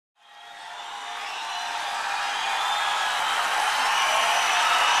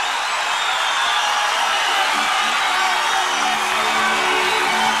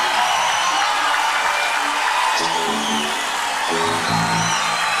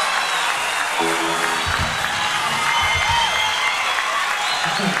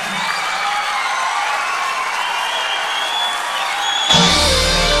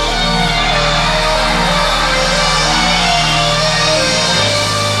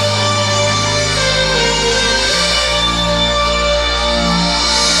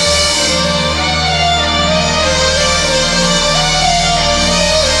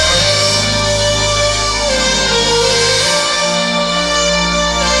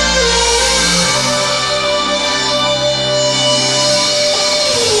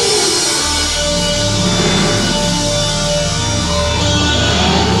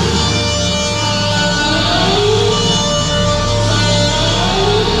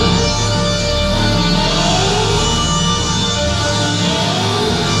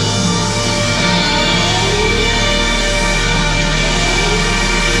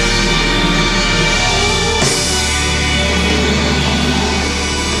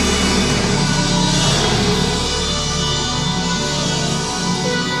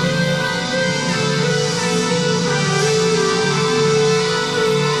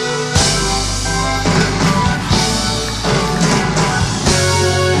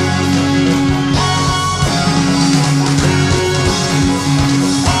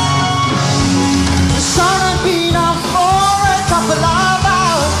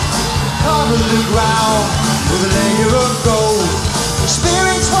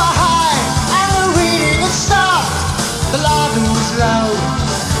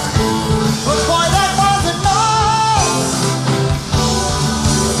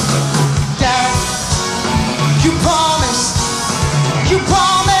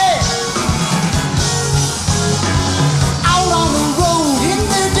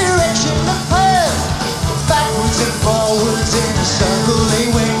circle they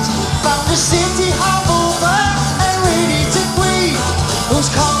wait. Found the city half over and ready to greet those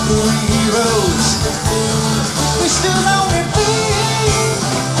conquering heroes. We still only feet.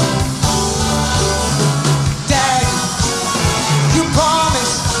 Dad, you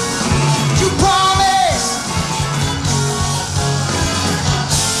promise. You promise.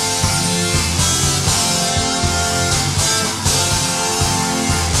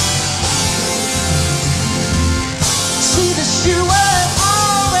 See the steward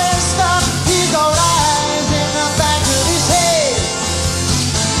all dressed up. He's got eyes in the back of his head.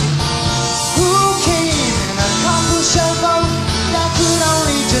 Who came in a couple showboat that could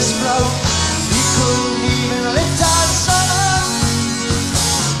only just float? He couldn't even lift our son up.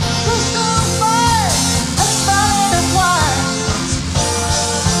 Crystal fire, a spot of wine.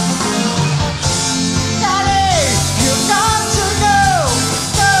 Daddy, you've got to go,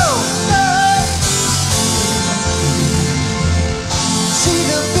 go, go. See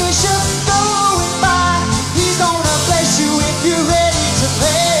the bishop going by. He's gonna bless you if you're ready to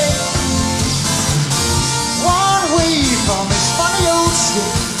pay. One wave from his funny old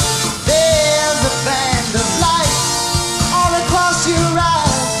stick. There's a band of light all across your eyes.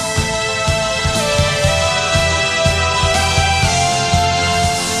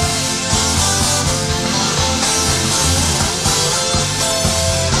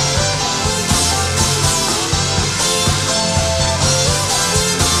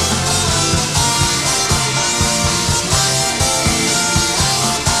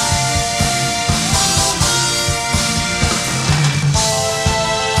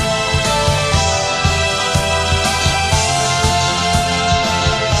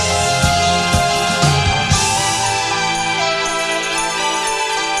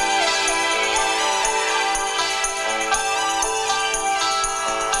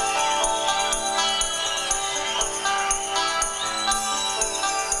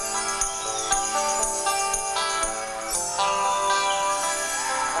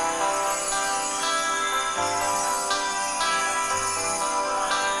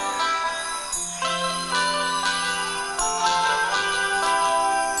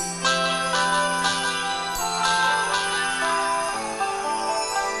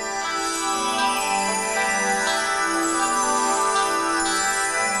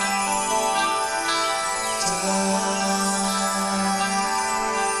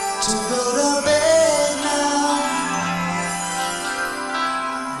 To go to bed now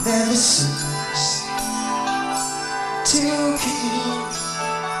never seems too keen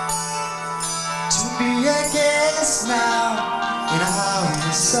to be a guest now in a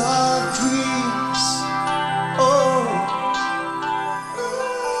house of dreams. Oh,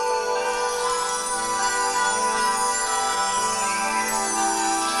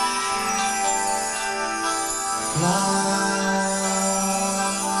 flying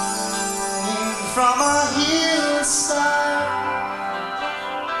from a hillside,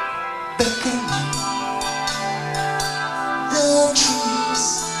 beckoning the trees,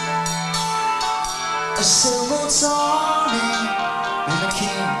 a sailboat awning and a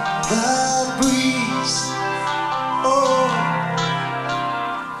king the breeze. Oh,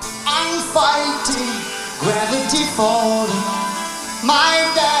 I'm fighting gravity falling. My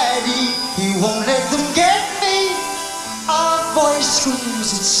daddy, he won't let them get me. Our voice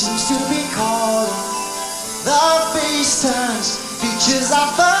screams, it seems to be calling. The bass turns, features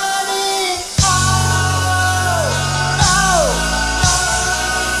are burning. Oh, no.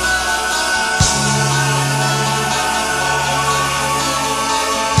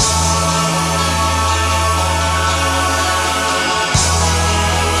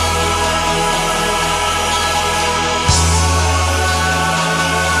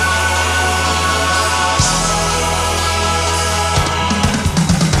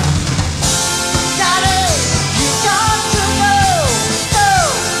 Daddy, you got to go,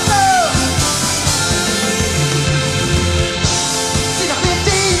 go.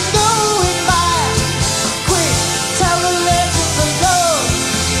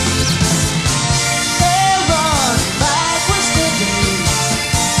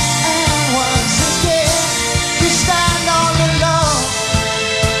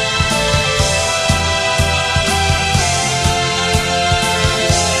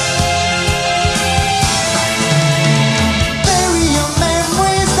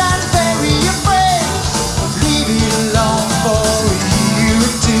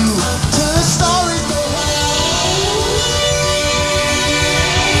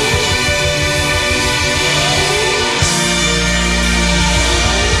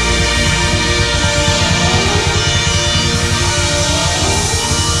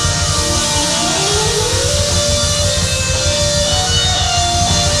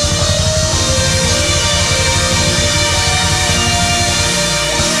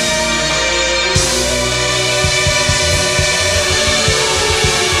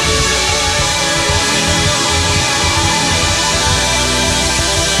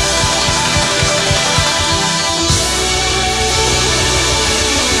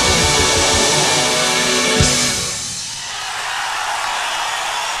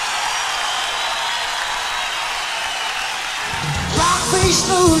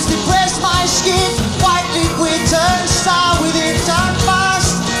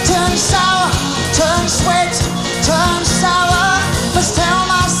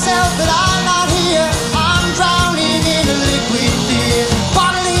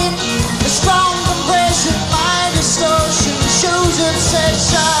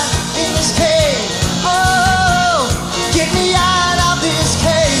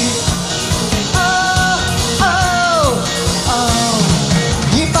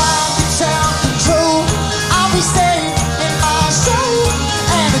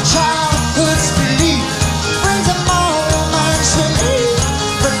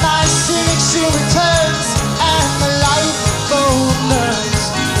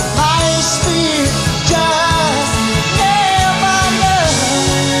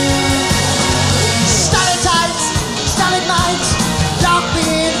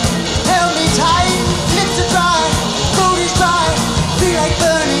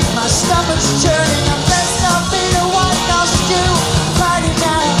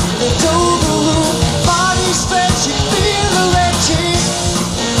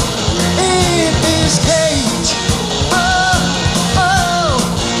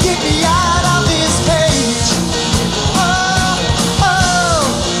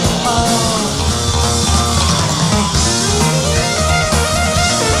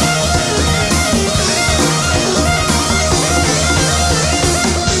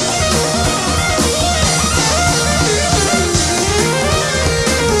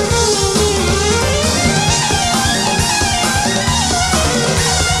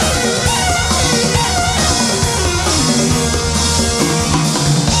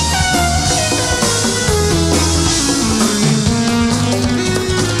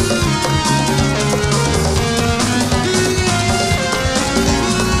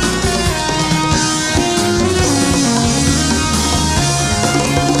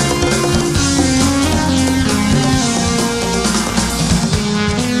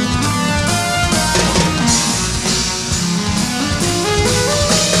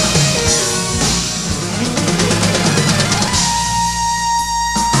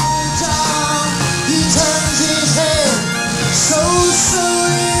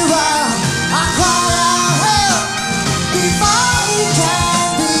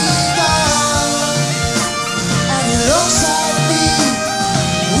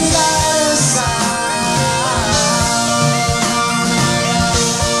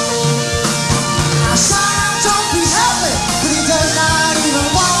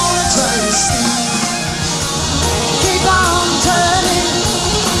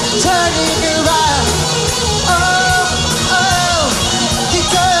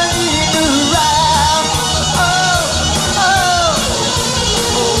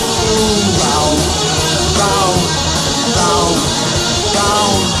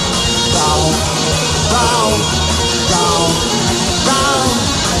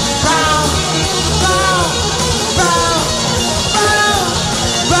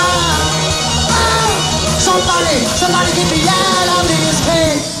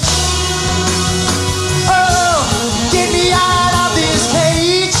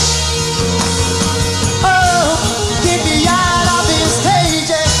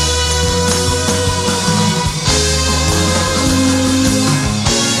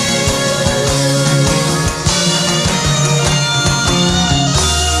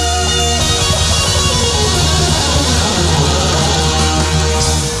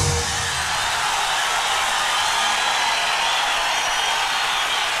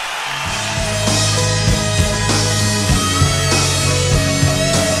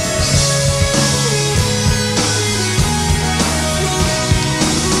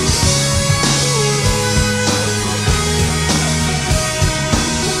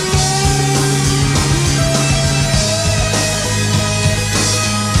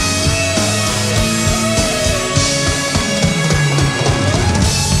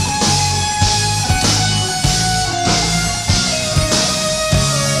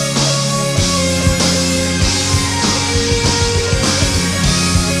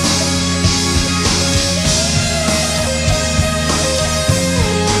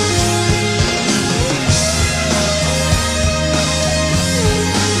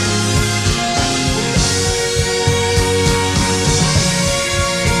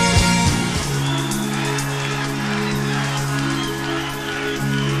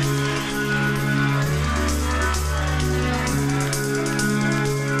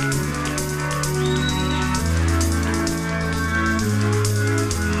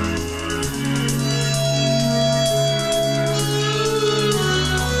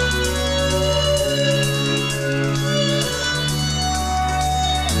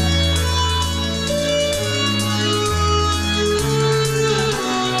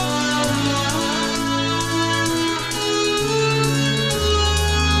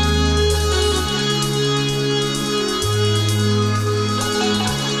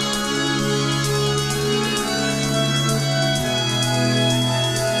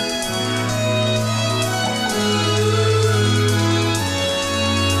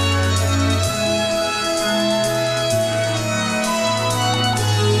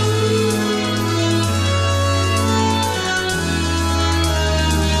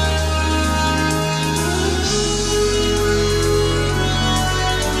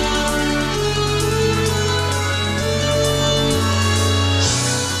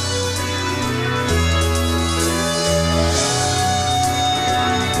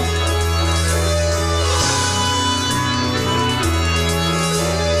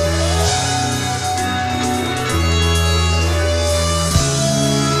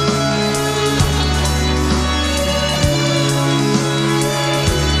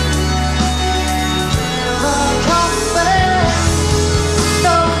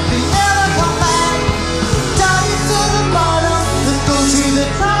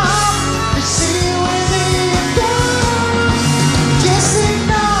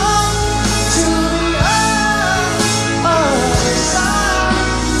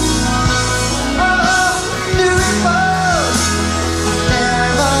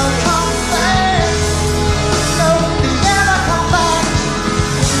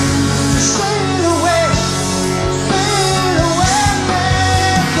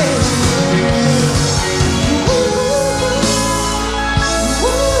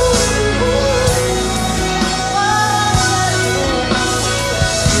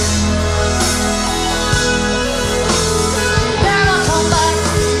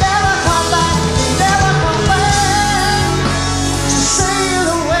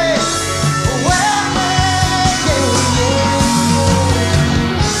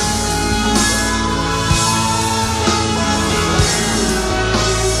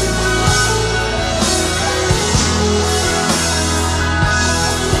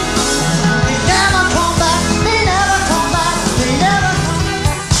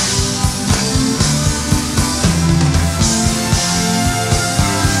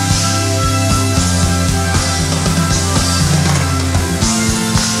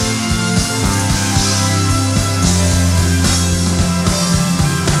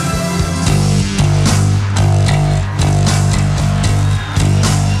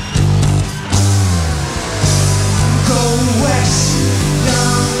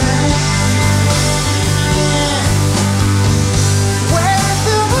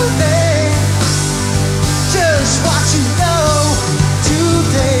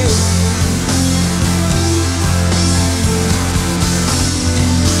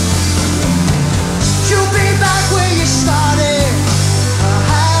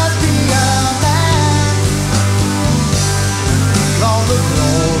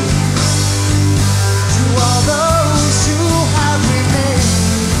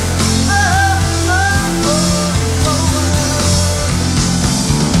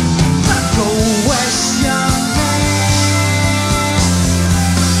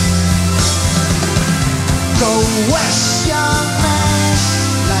 west, young man,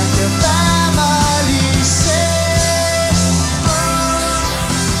 like your family said.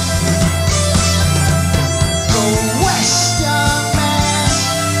 Go west, young man,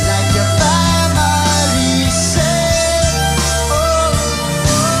 like your family said.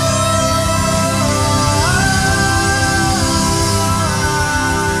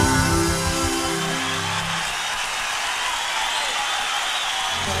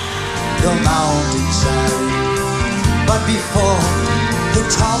 The mountainside, but before the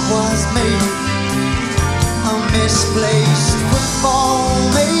top was made, a misplaced football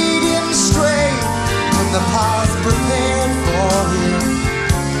made him stray from the path prepared for him.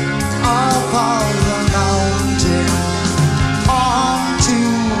 Up on the mountain, onto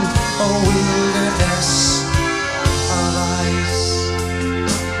a wilderness of ice.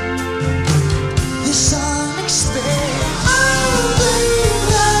 This unexpected.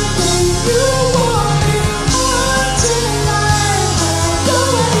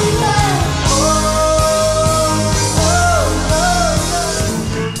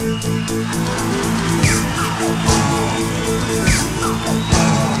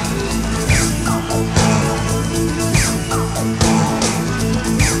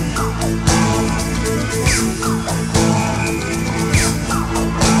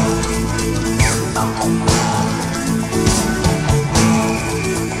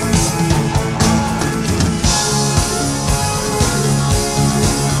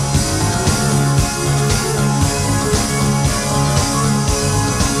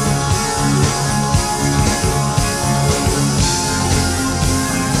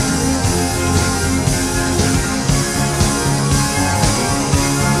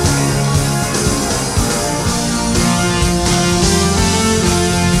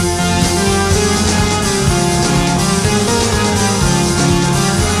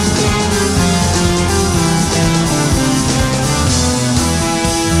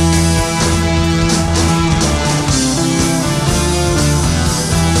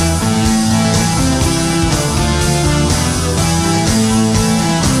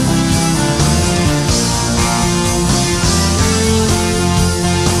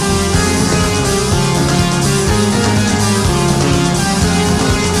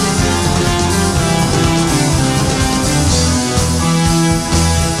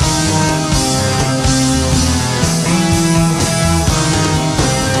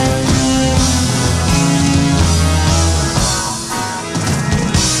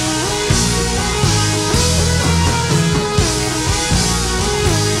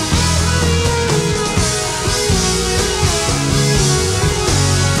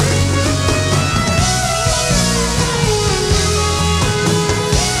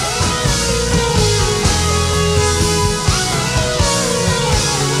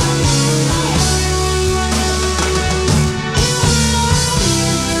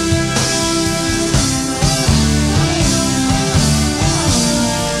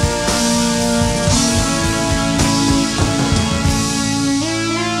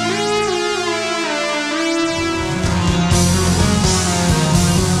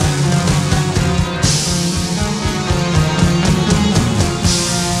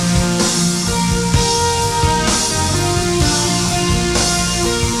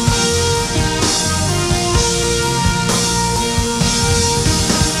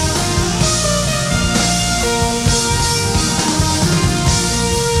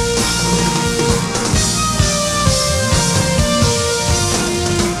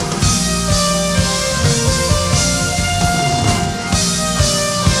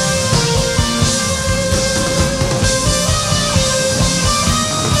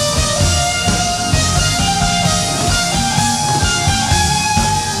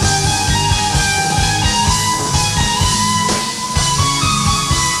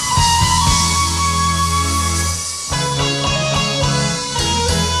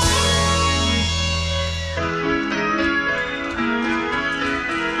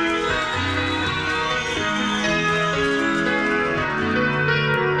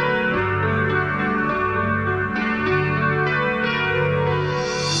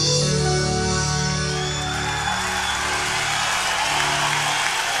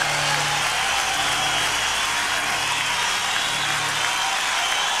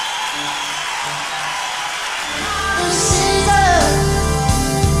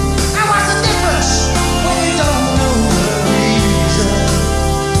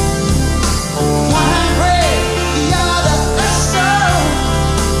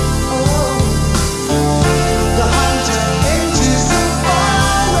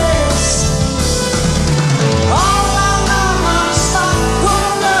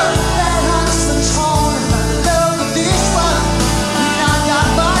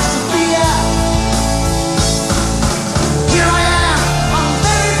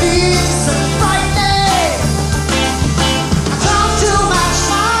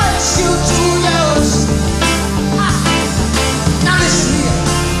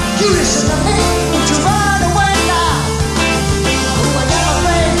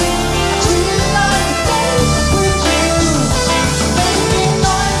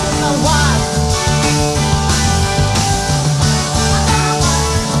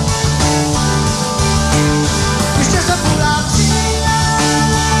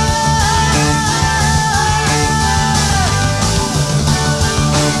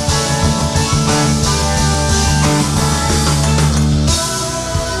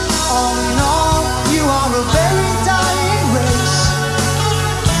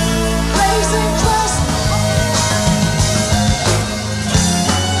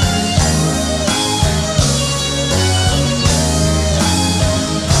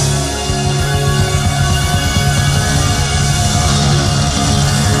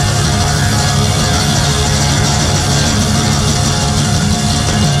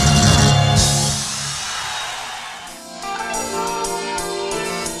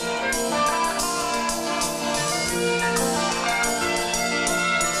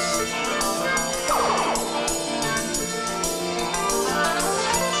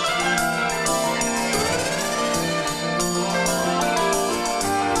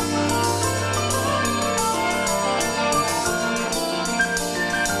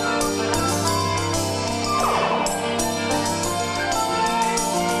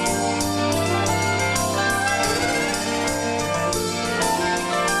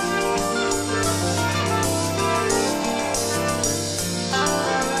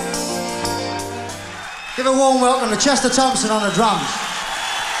 Give a warm welcome to Chester Thompson on the drums.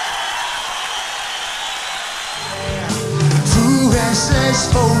 Through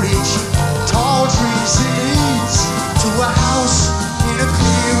restless foliage, tall trees it leads to a house in a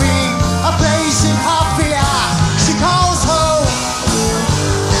clearing, a place in Hofia she calls home.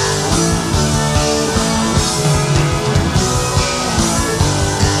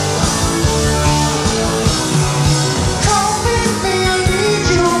 Come with me, I need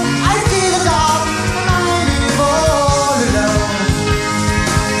you. I feel the dark and I live all alone.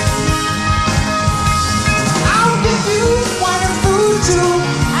 I'll give you wine and food too,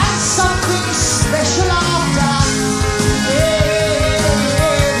 and something special after every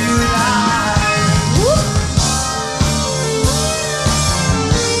night. Whoop.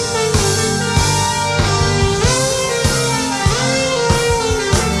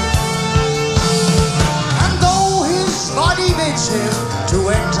 And though his body bids him to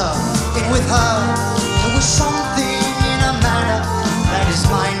enter in with her, there was something in her manner that his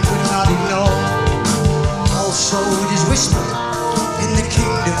mind could not ignore. Also it is whispered in the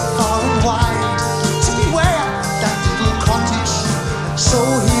kingdom far and wide to beware that little cottage. So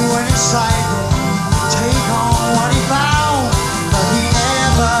he went inside there, take on what he found, but he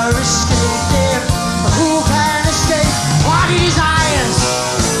never escaped it. But who can escape what he desires?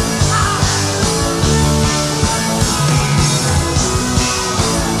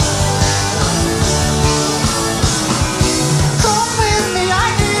 Come with me, I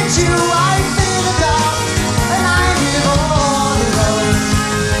need you. I feel the dark and I live all alone.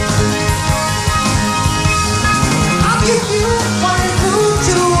 I'll give you one and food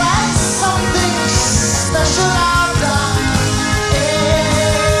too, and something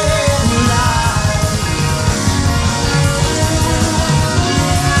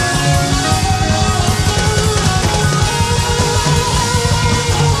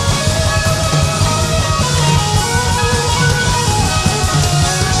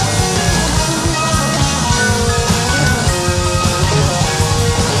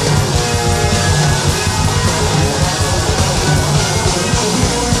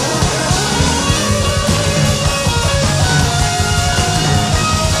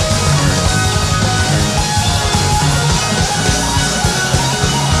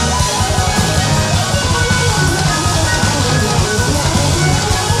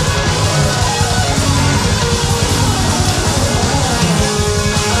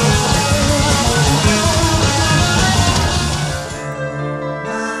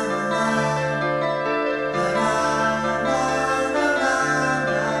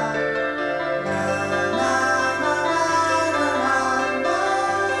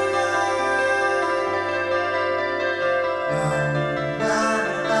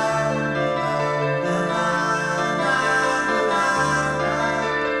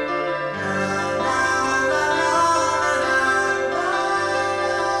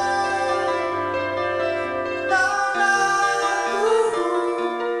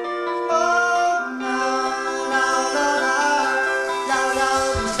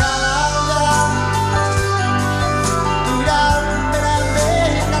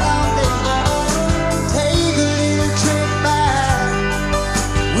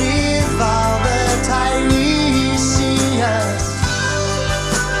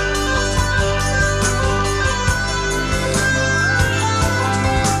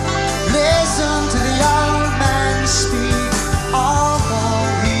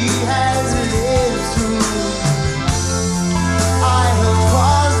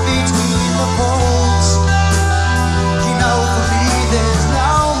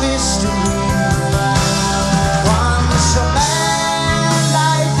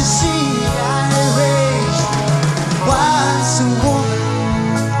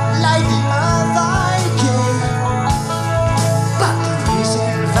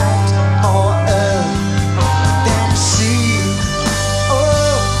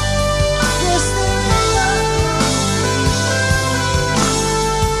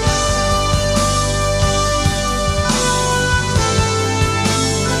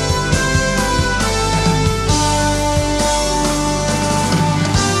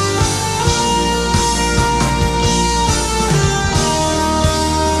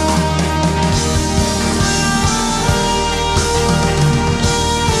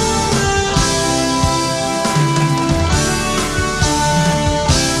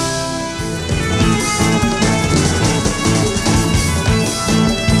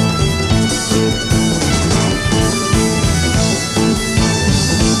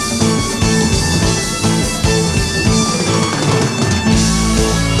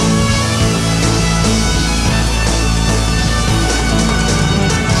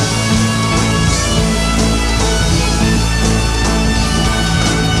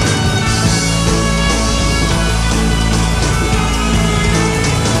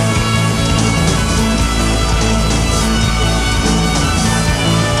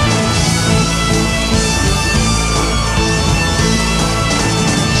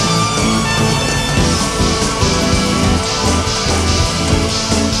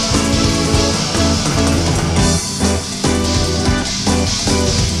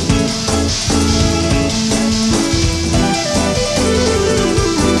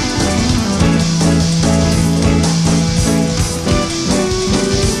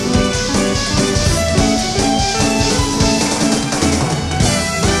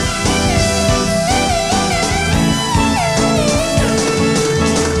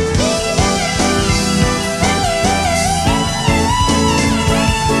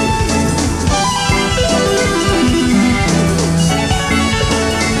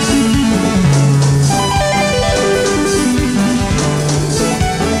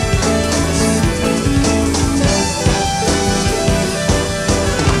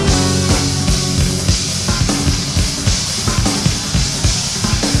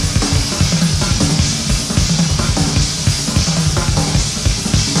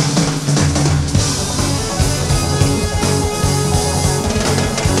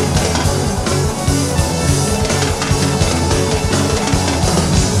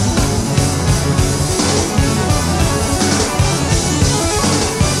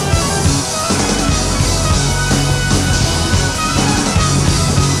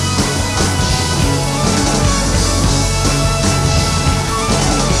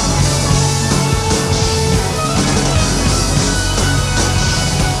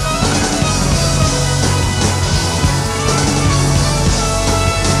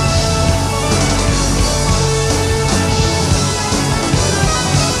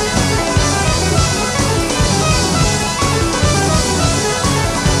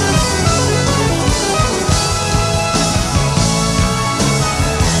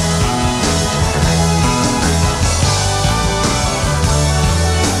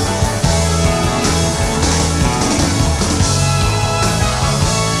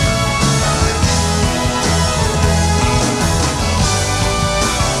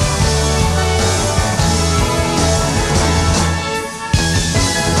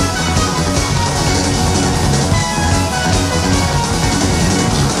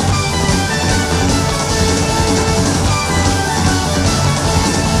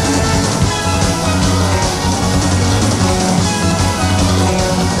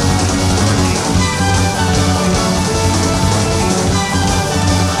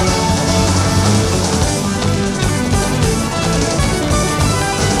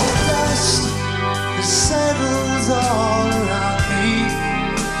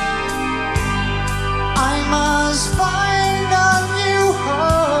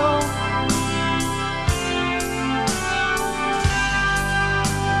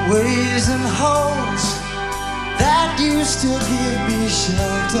ways and holes that used to give me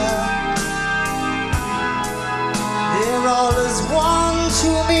shelter. They're all as one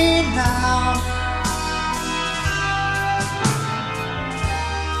to me now.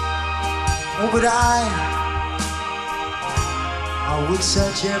 Oh, but I would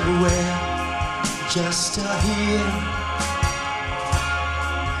search everywhere just to hear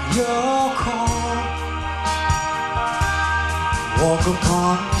your call. Walk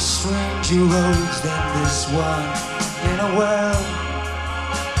upon stranger roads than this one in a world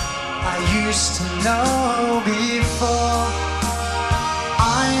I used to know before.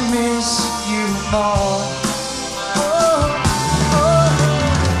 I miss you more. Oh, oh.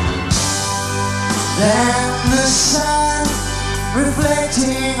 Than the sun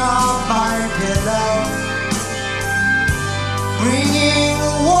reflecting on my pillow, bringing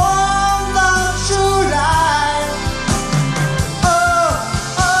the warmth of July. Oh,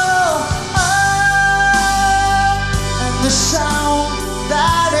 oh, oh, and the sound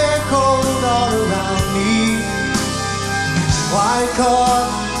that echoed all around me. White cord,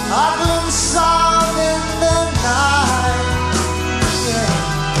 a glimpse of in the night. Yeah.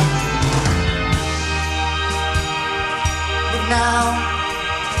 But now,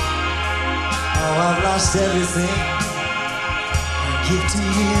 oh, I've lost everything. Give to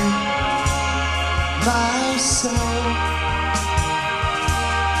you my soul,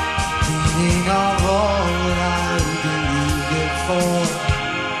 meaning of all that I believed it for,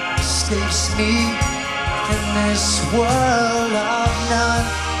 escapes me in this world of none.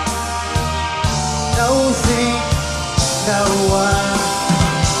 No thing, no one,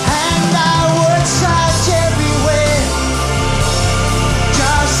 and I would search everywhere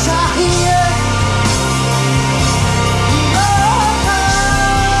just to hear.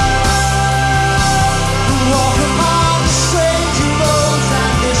 Walk upon the stranger roads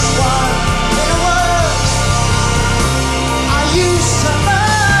and this one in a world I used to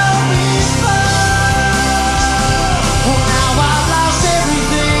know before. Well, now I've lost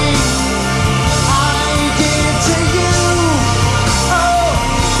everything I give to you. Oh,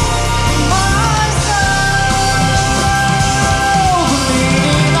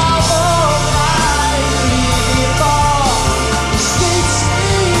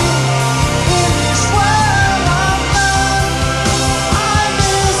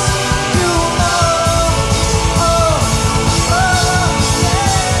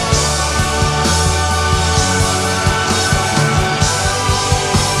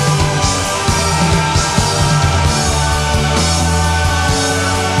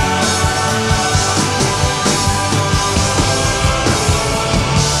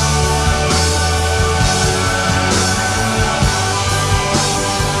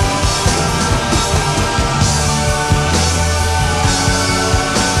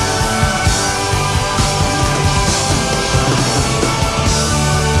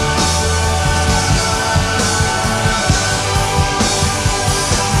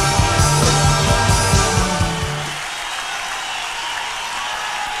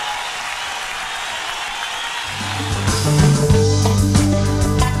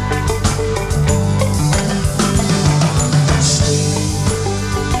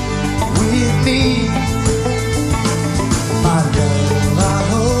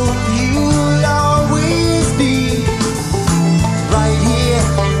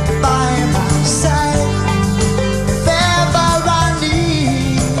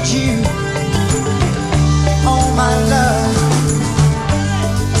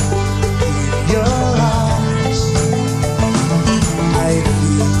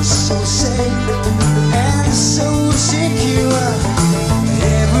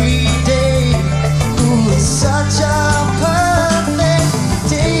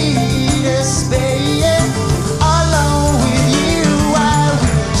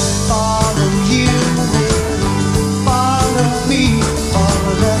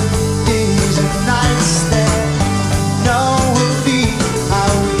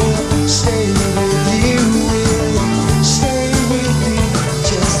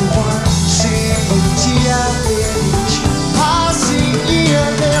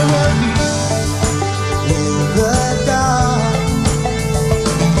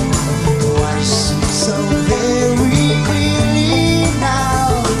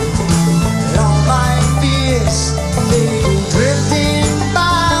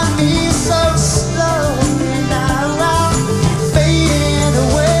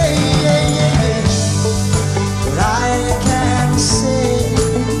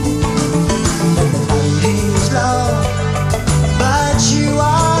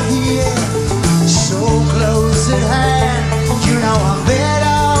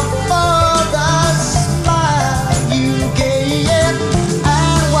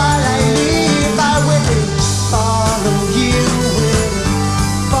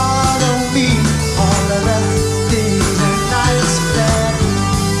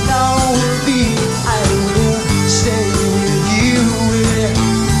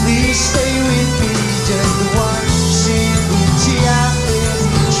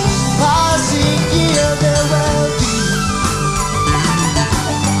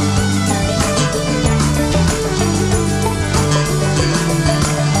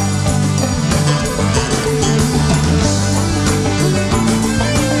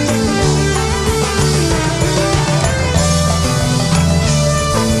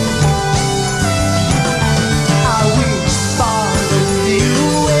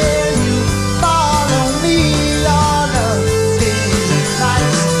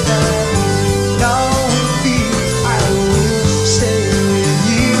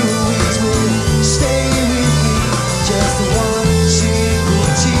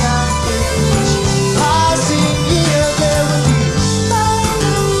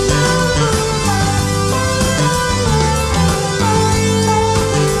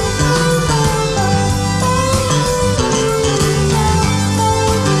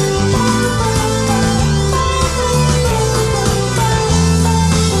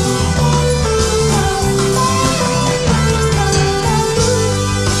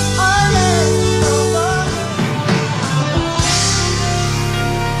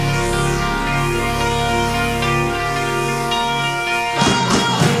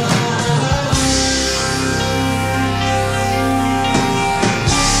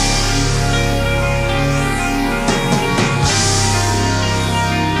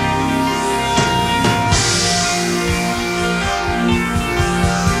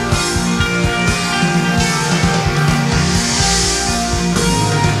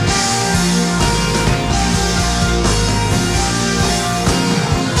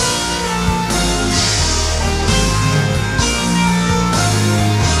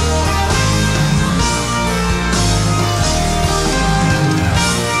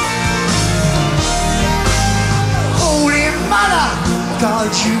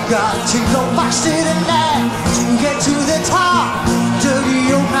 But you got to go faster than that to get to the top.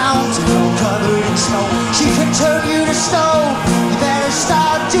 Dirty old mountain all covered in snow. She can turn you to stone. You better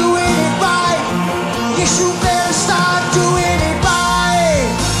start doing it right. Yes, you better start doing it right.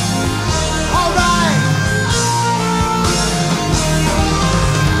 All right.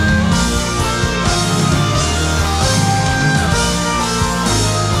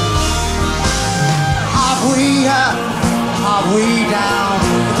 Halfway up, halfway down.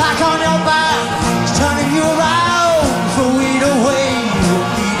 Back on your back, it's turning you around. Throw it away, you'll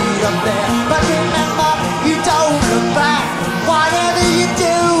need it up there. But remember, you don't look back. Whatever you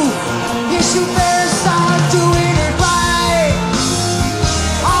do, yes, you better start doing it right.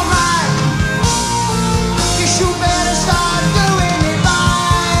 All right. Yes, you better start doing it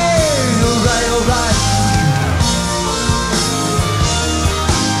right. All right, all right.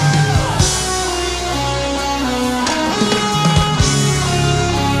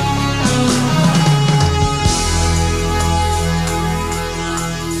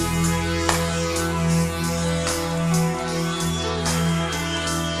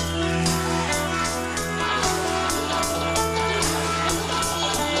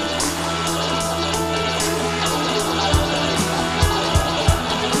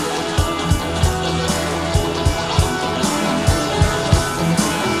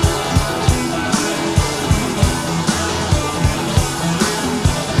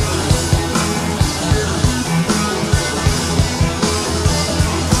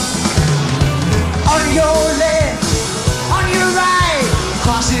 On your left, on your right,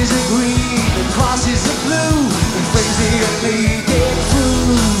 crosses are green, the crosses are blue, the things that make it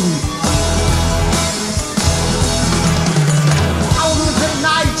through. Out of the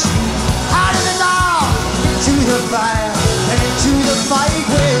night, out of the dark, into the fire, and into the fight.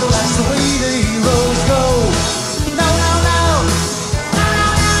 Well, that's the way the heroes go. No, no, no, no, no,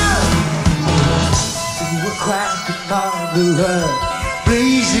 no. Through a crack above the earth,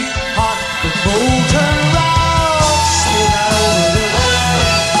 blazing hot, the molten rocks spin over the world.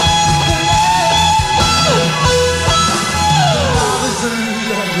 Love is a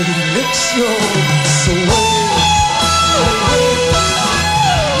love that makes your soul.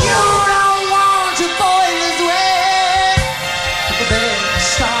 You don't want your boilers wet, but then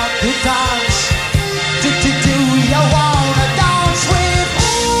start the dance. Do you wanna dance with?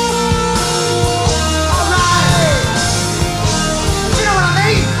 All right. Do you know what I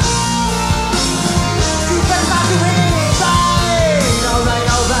mean? You better start doing it right. All right,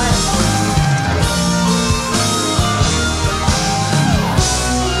 all right.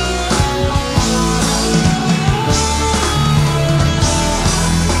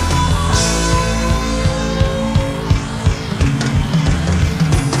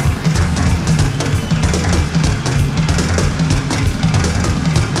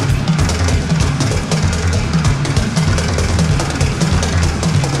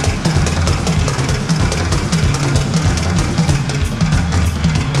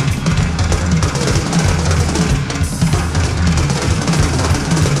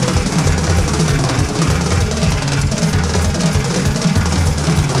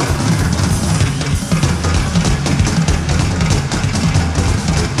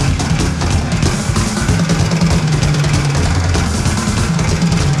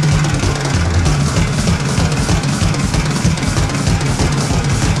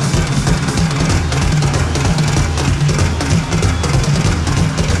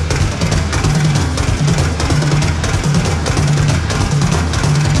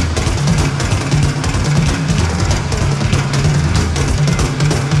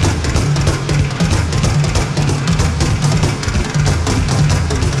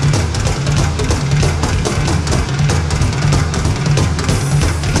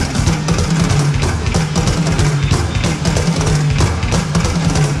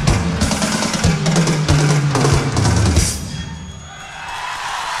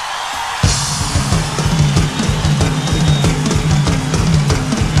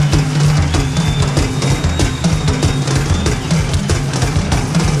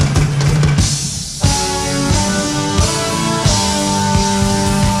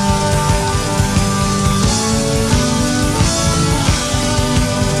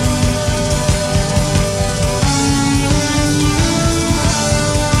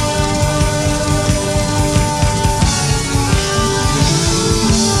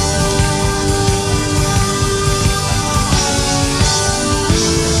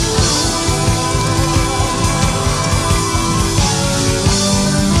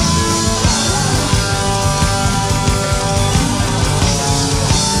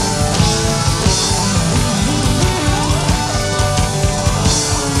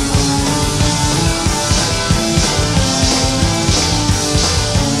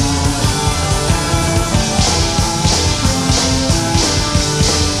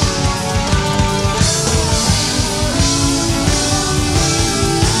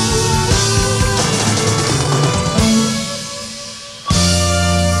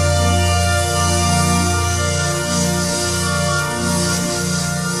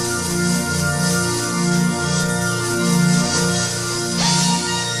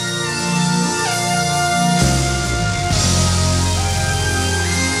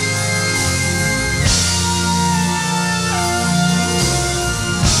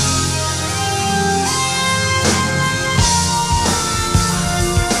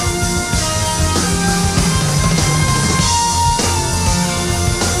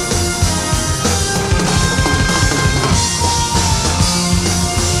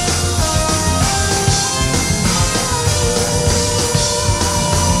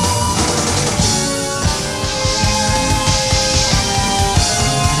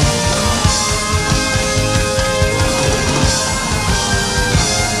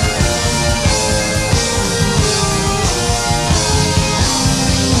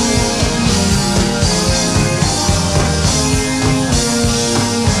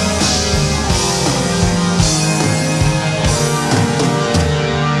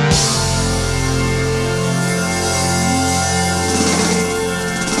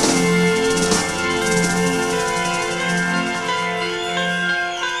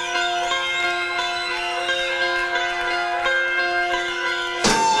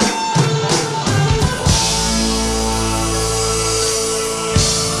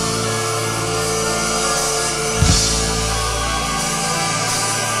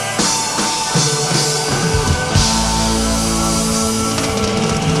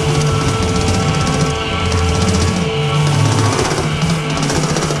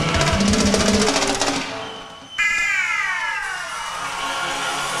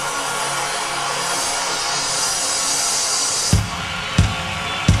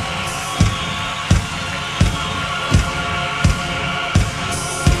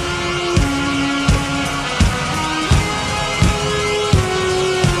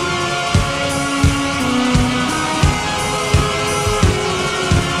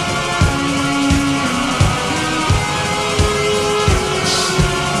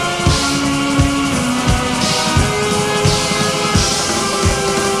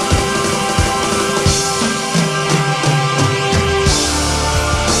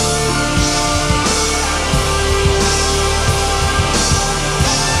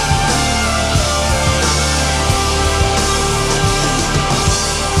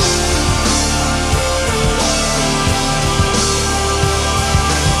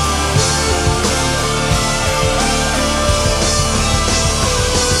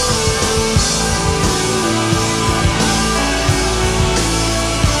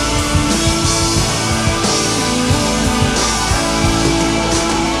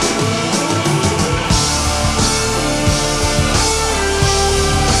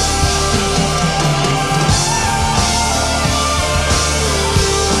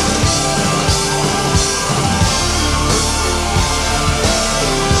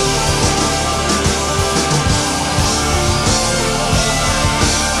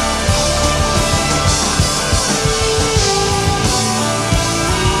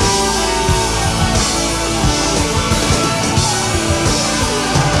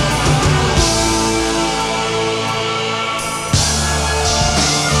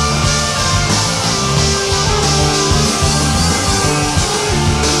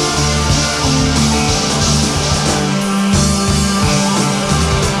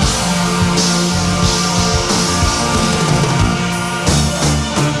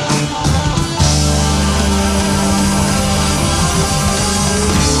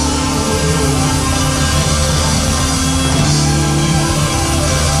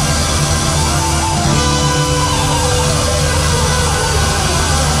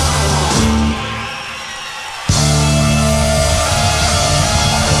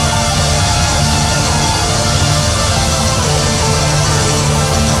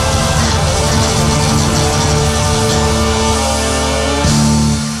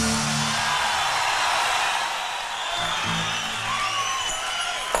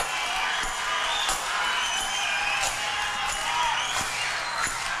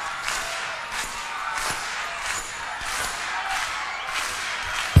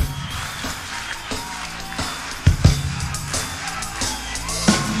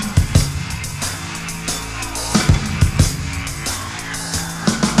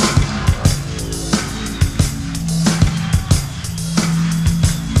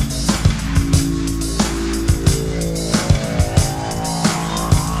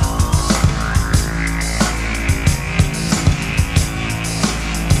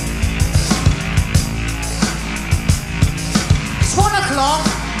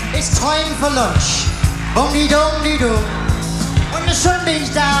 It's time for lunch. Bum-dee-dum-dee-dum. When the sun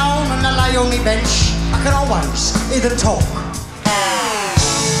beats down and I lie on me bench, I can always hear them talk.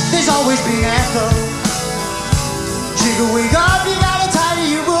 There's always been Ethel. Jiggle wig up, you gotta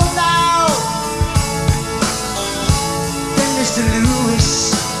tidy your book now. Then Mr.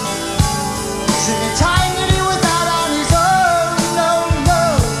 Lewis, in the time that he was out on his own, no, no.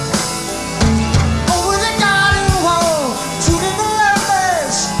 Over the garden wall, tuning the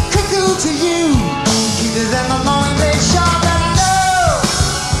lovers, cuckoo to you. Keep them a moment, they sharp and I know.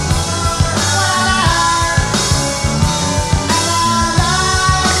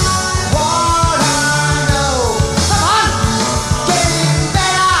 What I know. Come on, getting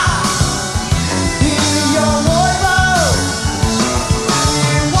better. In your wardrobe.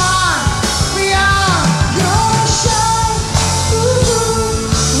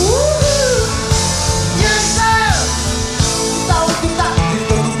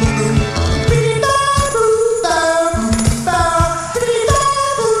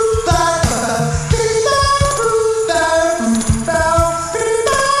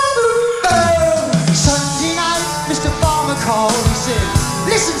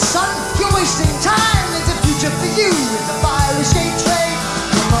 Listen, son, you're wasting time. There's a future for you in the fire escape.